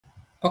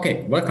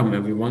Okay, welcome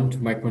everyone to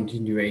my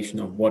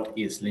continuation of what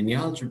is linear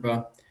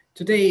algebra.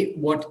 Today,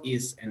 what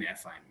is an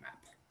affine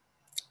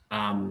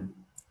map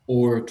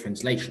or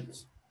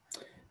translations?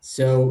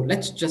 So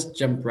let's just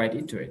jump right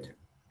into it.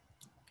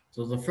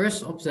 So the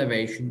first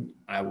observation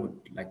I would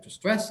like to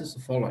stress is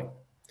the following.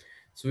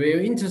 So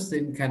we're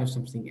interested in kind of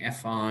something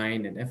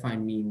affine, and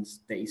affine means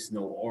there is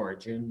no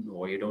origin,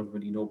 or you don't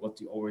really know what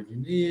the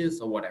origin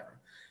is, or whatever.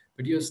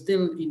 But you're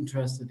still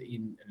interested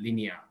in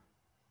linear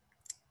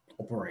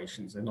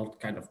operations and not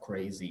kind of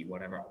crazy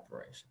whatever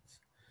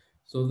operations.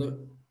 So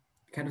the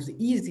kind of the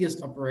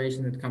easiest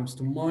operation that comes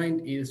to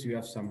mind is you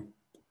have some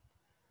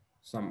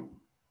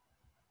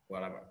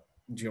whatever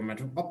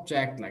geometric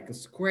object like a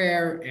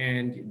square,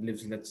 and it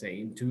lives, let's say,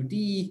 in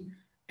 2D,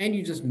 and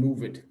you just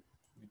move it.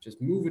 You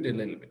just move it a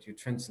little bit. You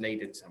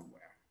translate it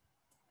somewhere.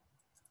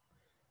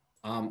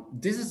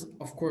 This is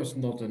of course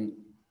not an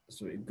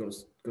so it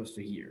goes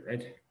to here,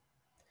 right?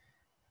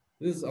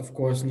 This is of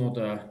course not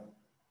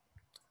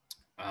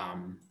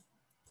um,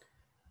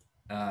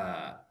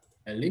 uh,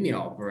 a linear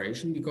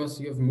operation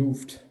because you have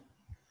moved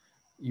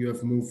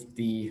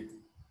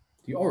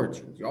the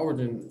origin. The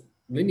origin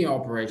linear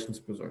operations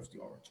preserve the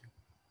origin.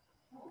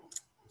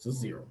 So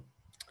 0.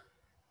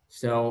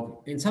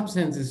 So in some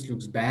sense, this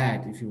looks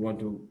bad if you want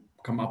to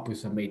come up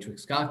with a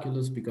matrix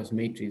calculus because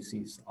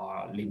matrices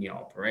are linear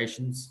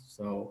operations.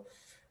 So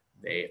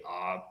they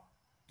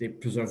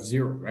preserve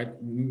 0,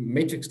 right?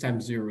 Matrix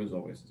times 0 is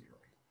always 0.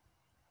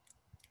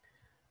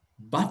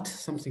 But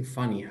something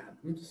funny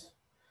happens.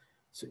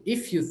 So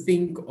if you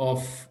think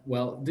of,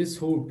 well, this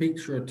whole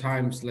picture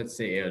times, let's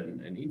say,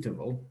 an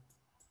interval,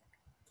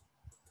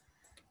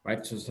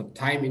 right? So some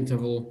time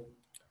interval,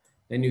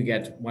 then you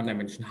get one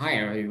dimension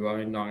higher, you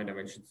are now in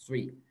dimension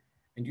 3.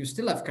 And you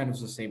still have kind of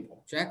the same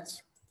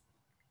objects.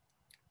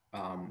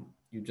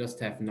 You just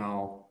have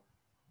now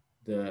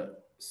the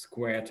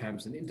square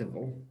times an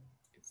interval.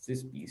 It's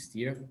this beast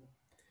here.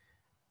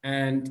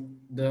 And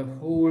the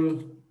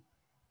whole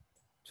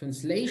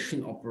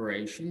translation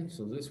operation,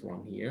 so this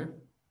one here,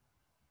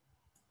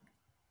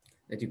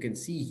 that you can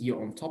see here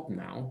on top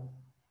now,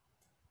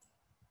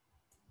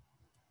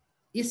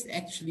 is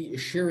actually a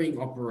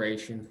shearing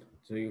operation.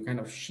 So you kind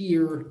of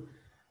shear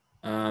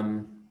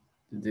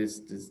this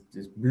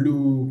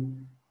blue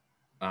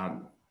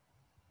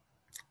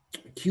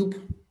cube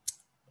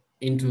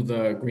into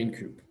the green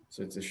cube.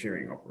 So it's a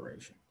shearing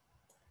operation.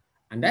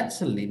 And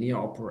that's a linear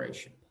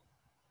operation.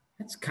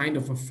 That's kind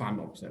of a fun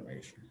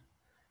observation.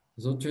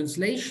 So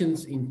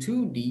translations in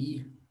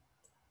 2D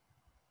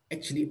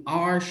actually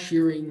are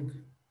shearing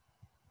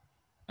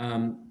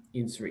in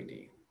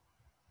 3D.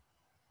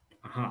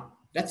 Aha,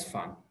 that's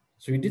fun.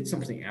 So you did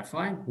something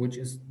affine, which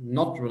is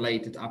not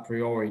related a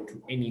priori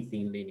to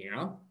anything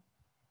linear,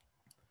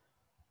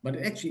 but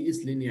it actually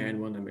is linear in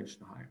one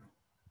dimension higher.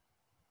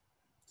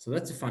 So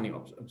that's a funny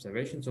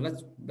observation. So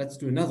let's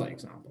do another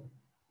example.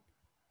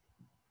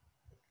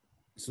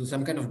 So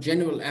some kind of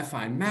general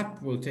affine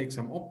map will take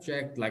some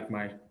object like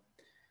my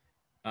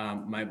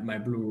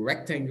blue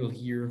rectangle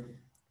here,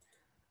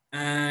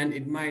 and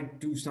it might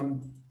do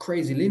some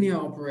crazy linear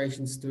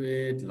operations to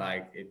it,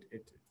 like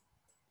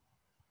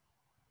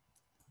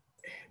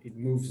it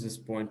moves this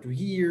point to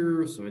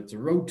here, so it's a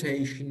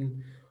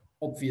rotation.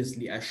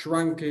 Obviously, I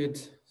shrunk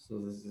it, so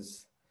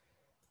this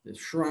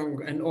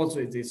shrunk, and also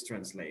it is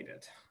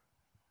translated.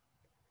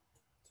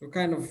 So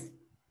kind of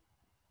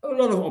a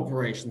lot of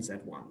operations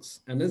at once.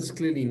 And this is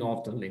clearly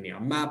not a linear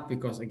map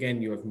because,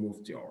 again, you have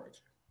moved the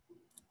origin.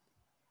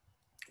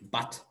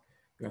 But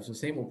you have the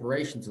same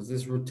operation. So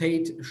this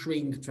rotate,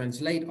 shrink,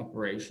 translate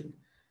operation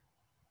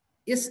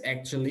is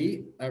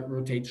actually a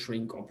rotate,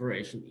 shrink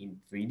operation in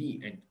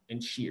 3D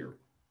and shear.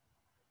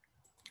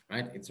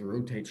 Right? It's a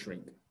rotate,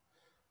 shrink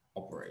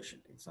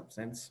operation in some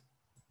sense.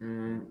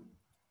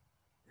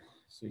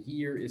 So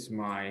here is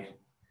my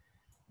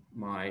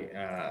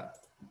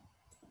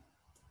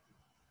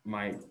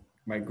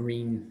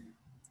green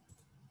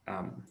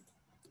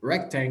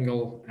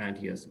rectangle, and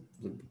here's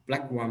the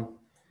black one,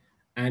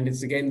 and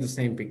it's again the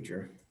same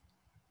picture.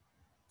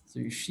 So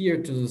you shear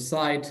to the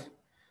side,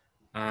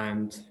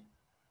 and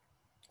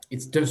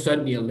it's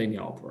certainly a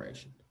linear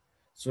operation.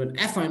 So an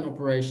affine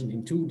operation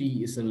in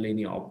 2D is a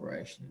linear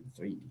operation in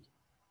 3D,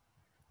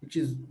 which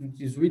is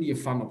really a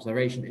fun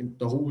observation, and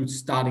the whole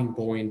starting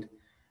point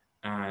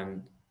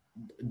and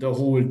the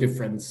whole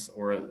difference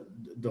or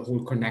the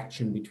whole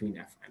connection between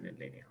affine and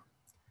linear.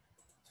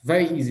 It's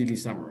very easily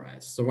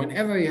summarized. So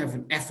whenever you have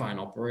an affine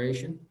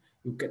operation,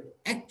 you can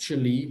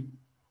actually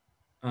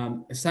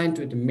assign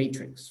to it a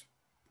matrix.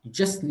 You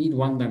just need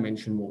one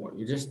dimension more.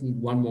 You just need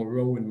one more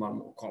row and one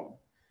more column.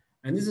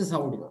 And this is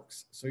how it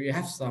works. So you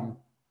have some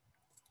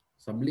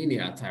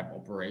linear type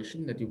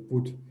operation that you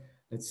put,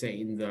 let's say,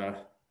 in the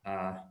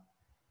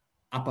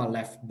upper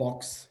left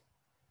box.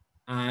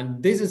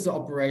 And this is the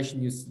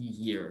operation you see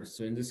here.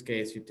 So in this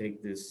case, you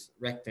take this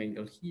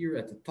rectangle here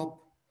at the top,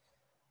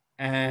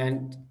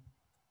 and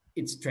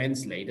it's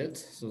translated.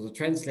 So the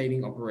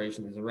translating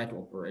operation is a red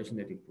operation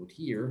that you put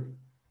here.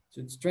 So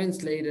it's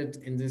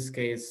translated, in this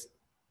case,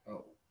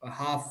 a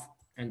half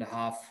and a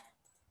half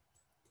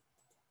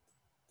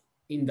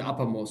in the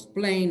uppermost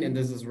plane, and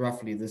this is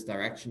roughly this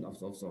direction of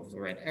the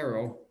red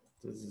arrow.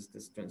 This is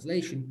this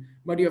translation,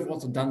 but you have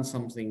also done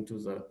something to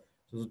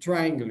the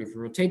triangle. You've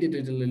rotated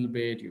it a little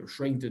bit, you've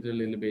shrinked it a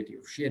little bit,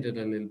 you've sheared it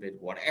a little bit,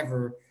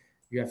 whatever.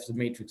 You have the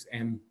matrix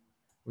M,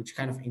 which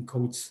kind of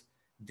encodes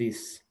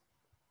this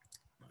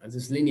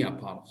linear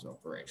part of the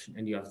operation,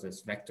 and you have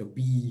this vector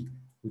B,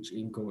 which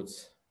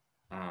encodes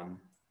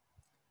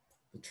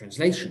the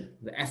translation,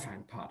 the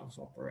affine part of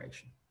the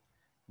operation.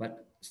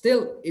 But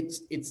still,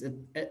 it's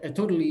a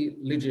totally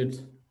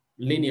legit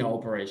linear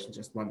operation,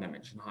 just one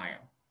dimension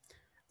higher.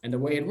 And the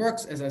way it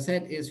works, as I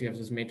said, is you have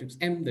this matrix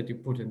M that you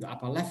put in the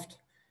upper left.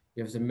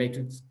 You have the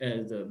matrix,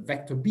 the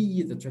vector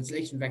B, the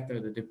translation vector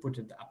that you put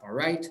in the upper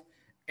right,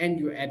 and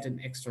you add an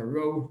extra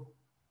row,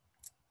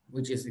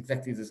 which is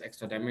exactly this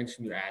extra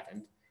dimension you add,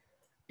 and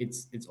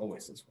it's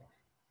always this one.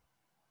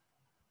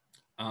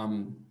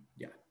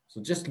 Yeah,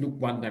 so just look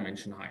one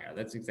dimension higher.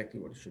 That's exactly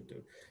what you should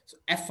do. So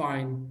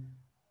affine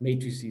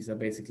matrices are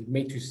basically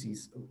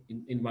matrices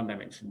in one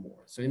dimension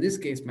more. So in this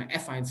case, my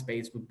affine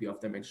space would be of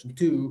dimension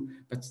 2,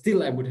 but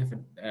still I would have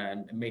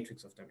a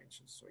matrix of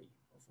dimension 3,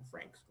 of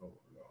rank,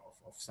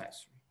 of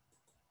size 3.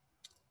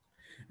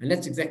 And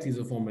that's exactly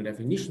the formal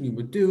definition you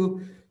would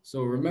do.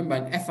 So remember,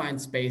 an affine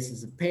space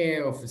is a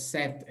pair of a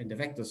set and a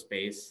vector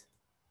space.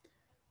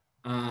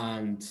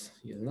 And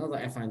here's another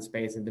affine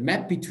space, and the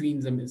map between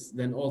them is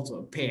then also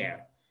a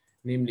pair,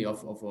 namely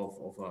of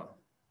a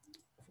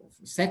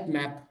set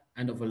map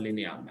and of a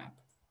linear map,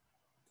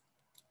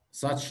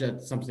 such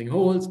that something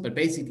holds, but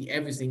basically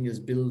everything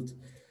is built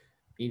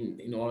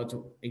in order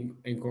to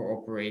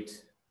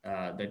incorporate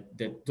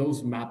that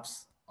those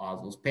maps are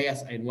those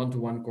pairs in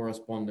one-to-one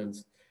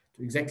correspondence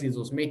to exactly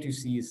those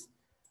matrices,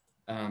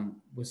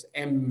 with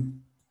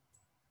M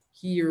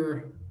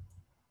here,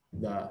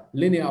 the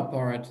linear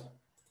part,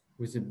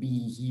 with a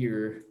B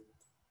here,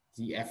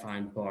 the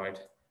affine part,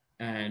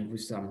 and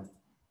with some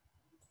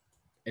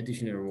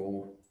additional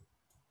row.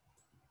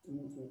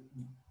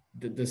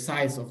 The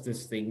size of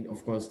this thing,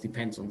 of course,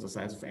 depends on the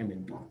size of M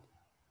and B.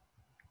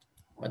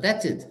 But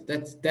that's it.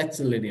 That's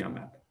a linear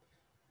map,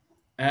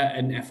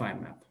 an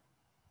affine map.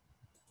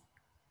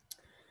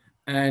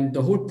 And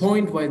the whole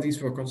point why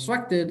these were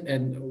constructed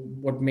and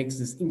what makes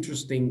this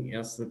interesting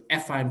is that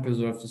affine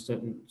preserves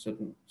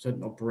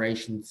certain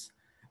operations,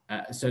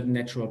 certain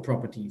natural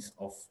properties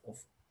of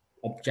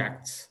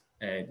objects,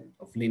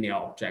 of linear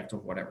objects,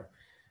 of whatever.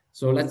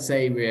 So let's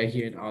say we are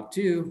here in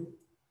R2,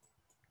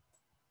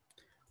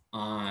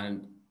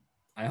 and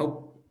I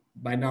hope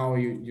by now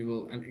you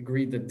will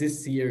agree that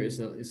this here is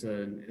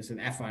an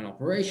affine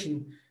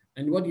operation.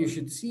 And what you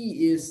should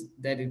see is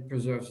that it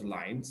preserves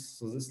lines.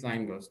 So this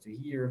line goes to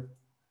here,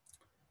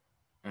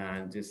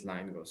 and this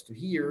line goes to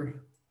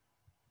here.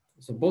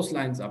 So both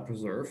lines are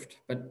preserved,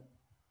 but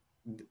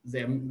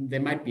they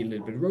might be a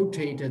little bit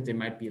rotated, they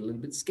might be a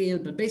little bit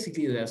scaled, but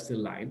basically they're still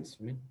lines.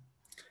 Right?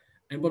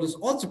 And what is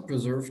also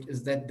preserved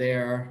is that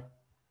they're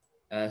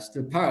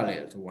still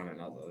parallel to one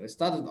another. They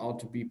started out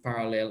to be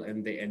parallel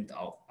and they end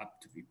up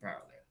to be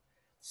parallel.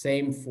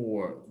 Same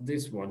for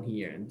this one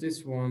here and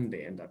this one,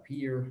 they end up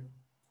here.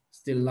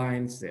 Still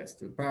lines, they're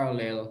still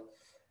parallel.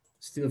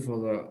 Still for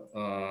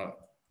the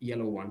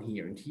yellow one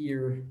here and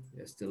here,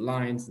 there's still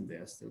lines and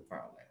they're still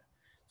parallel.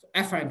 So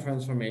affine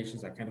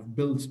transformations are kind of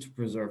built to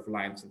preserve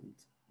lines and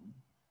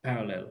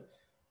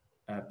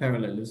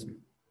parallelism.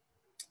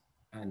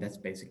 And that's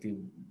basically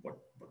what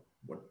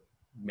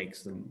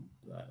makes them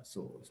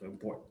so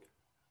important.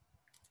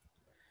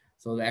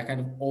 So they're kind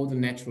of all the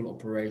natural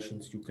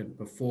operations you can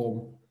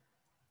perform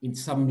in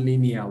some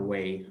linear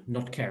way,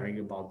 not caring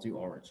about the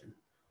origin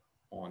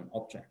on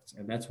objects.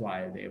 And that's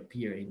why they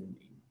appear in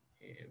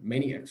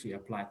many actually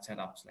applied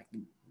setups. Like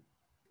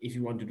if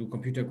you want to do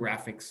computer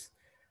graphics,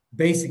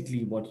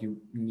 basically what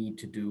you need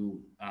to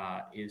do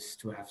is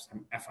to have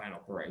some affine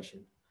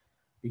operation,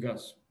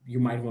 because you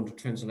might want to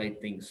translate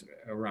things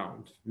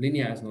around.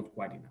 Linear is not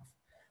quite enough.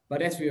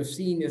 But as we have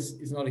seen,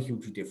 is not a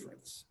huge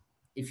difference.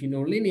 If you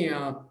know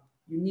linear,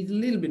 you need a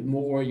little bit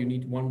more. You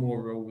need one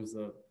more row with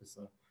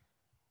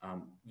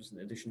an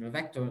additional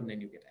vector, and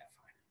then you get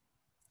affine.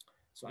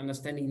 So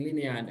understanding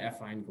linear and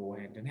affine go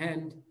hand in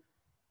hand,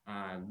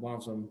 and one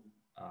of them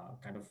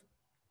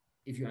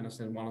if you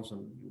understand one of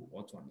them, you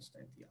also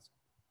understand the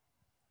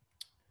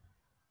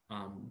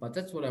other. But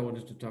that's what I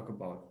wanted to talk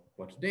about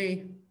for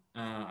today.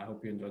 I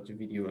hope you enjoyed the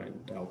video,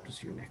 and I hope to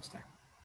see you next time.